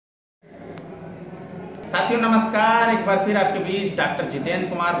साथियों नमस्कार, एक बार फिर आपके बीच doctor Jitendra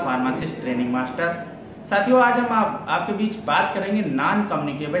Kumar, pharmacist training master. साथियों आज हम आपके बीच बात करेंगे non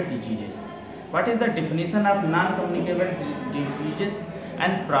communicable diseases. What is the definition of non communicable diseases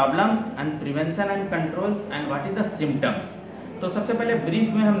and problems and prevention and controls and what is the symptoms. तो सबसे पहले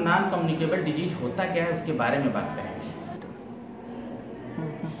ब्रीफ में हम नॉन कम्युनिकेबल डिजीज होता क्या है उसके बारे में बात करेंगे।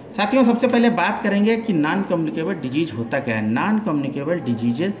 साथियों सबसे पहले बात करेंगे कि नॉन कम्युनिकेबल डिजीज होता क्या है। Non communicable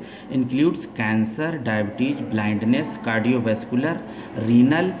diseases includes cancer, diabetes, blindness, cardiovascular,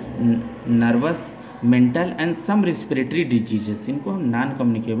 renal, nervous, mental and some respiratory diseases. इनको हम नॉन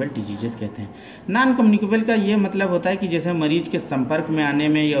कम्युनिकेबल डिजीजेस कहते हैं। नॉन कम्युनिकेबल का ये मतलब होता है कि जैसे मरीज के संपर्क में आने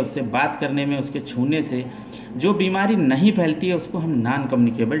में या उससे बात करने में, उसके छूने से जो बीमारी नहीं फैलती है उसको हम नॉन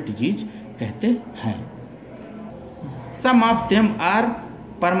कम्युनिकेबल डिजीज कहते हैं। सम of them are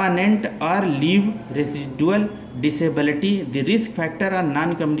permanent or leave residual disability. The risk factor are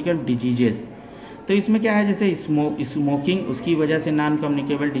non-communicable diseases. तो इसमें क्या है, जैसे स्मोकिंग उसकी वजह से नॉन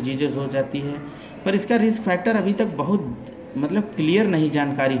कम्युनिकेबल डिजीजेस हो जाती है, पर इसका रिस्क फैक्टर अभी तक बहुत क्लियर नहीं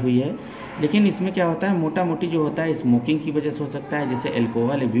जानकारी हुई है। लेकिन इसमें क्या होता है, मोटा मोटी जो होता है स्मोकिंग की वजह से हो सकता है, जैसे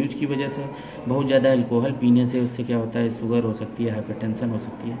अल्कोहल अब्यूज की वजह से, बहुत ज़्यादा अल्कोहल पीने से उससे क्या होता है, शुगर हो सकती है, हाइपरटेंशन हो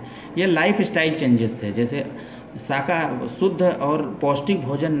सकती है। यह लाइफ स्टाइल चेंजेस से, जैसे शुद्ध और पौष्टिक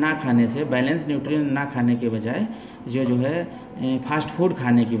भोजन ना खाने से, बैलेंस न्यूट्रिएंट ना खाने के बजाय जो है फास्ट फूड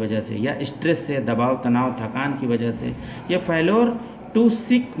खाने की वजह से, या स्ट्रेस से, दबाव तनाव थकान की वजह से, या failure to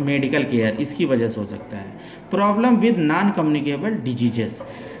seek medical care इसकी वजह से हो सकता है। Problem with non communicable diseases,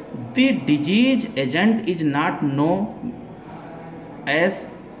 the disease agent is not know as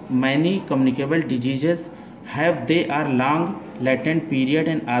many communicable diseases have, they are long latent period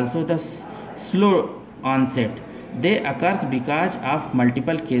and also the slow onset. They occurs because of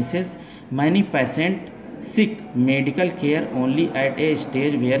multiple cases. Many patients seek medical care only at a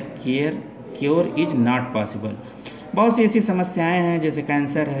stage where cure is not possible. बहुत सी ऐसी समस्याएं हैं, जैसे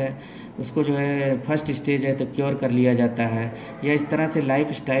cancer है, उसको जो है first stage है तो क्योर कर लिया जाता है, या इस तरह से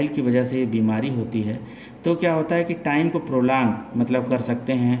लाइफ स्टाइल की वजह से ये बीमारी होती है। तो क्या होता है कि टाइम को प्रोलॉन्ग कर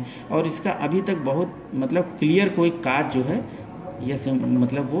सकते हैं, और इसका अभी तक बहुत क्लियर कोई काज जो है ये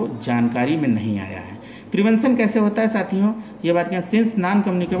वो जानकारी में नहीं आया है। प्रिवेंशन कैसे होता है साथियों, ये बात क्या, since non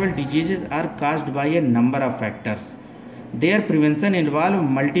communicable diseases are caused bye A number of factors, there prevention involve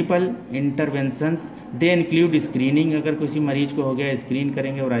multiple interventions. They include screening, अगर किसी मरीज को हो गया स्क्रीन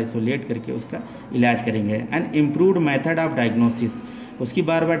करेंगे और आइसोलेट करके उसका इलाज करेंगे। And improved method of diagnosis, उसकी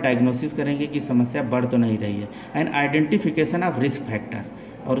बार बार डायग्नोसिस करेंगे कि समस्या बढ़ तो नहीं रही है। And identification of risk factor,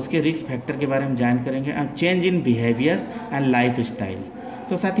 और उसके रिस्क फैक्टर के बारे में जान करेंगे। And change in behaviours and life style.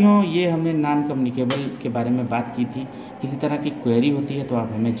 तो साथियों ये हमने नॉन कम्युनिकेबल के बारे में बात की थी। किसी तरह की क्वेरी होती है तो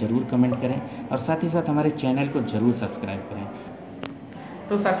आप हमें ज़रूर कमेंट करें, और साथ ही साथ हमारे चैनल को ज़रूर सब्सक्राइब करें।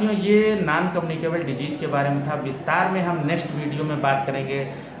 तो साथियों ये नॉन कम्युनिकेबल डिजीज़ के बारे में था। विस्तार में हम नेक्स्ट वीडियो में बात करेंगे,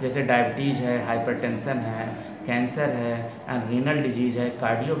 जैसे डायबिटीज़ है, हाइपरटेंशन है, कैंसर है, एंड रीनल डिजीज़ है,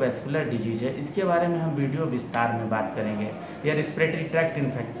 कार्डियोवैस्कुलर डिजीज़ है, इसके बारे में हम वीडियो विस्तार में बात करेंगे। या रिस्पिरेटरी ट्रैक्ट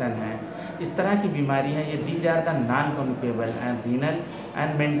इन्फेक्शन है, इस तरह की बीमारियां, ये these are the non communicable and renal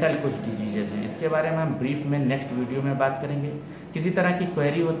and mental कुछ डिजीजेज हैं। इसके बारे में हम ब्रीफ में नेक्स्ट वीडियो में बात करेंगे। किसी तरह की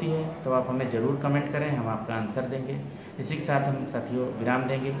क्वेरी होती है तो आप हमें ज़रूर कमेंट करें, हम आपका आंसर देंगे। इसी के साथ हम साथियों विराम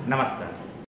देंगे। नमस्कार।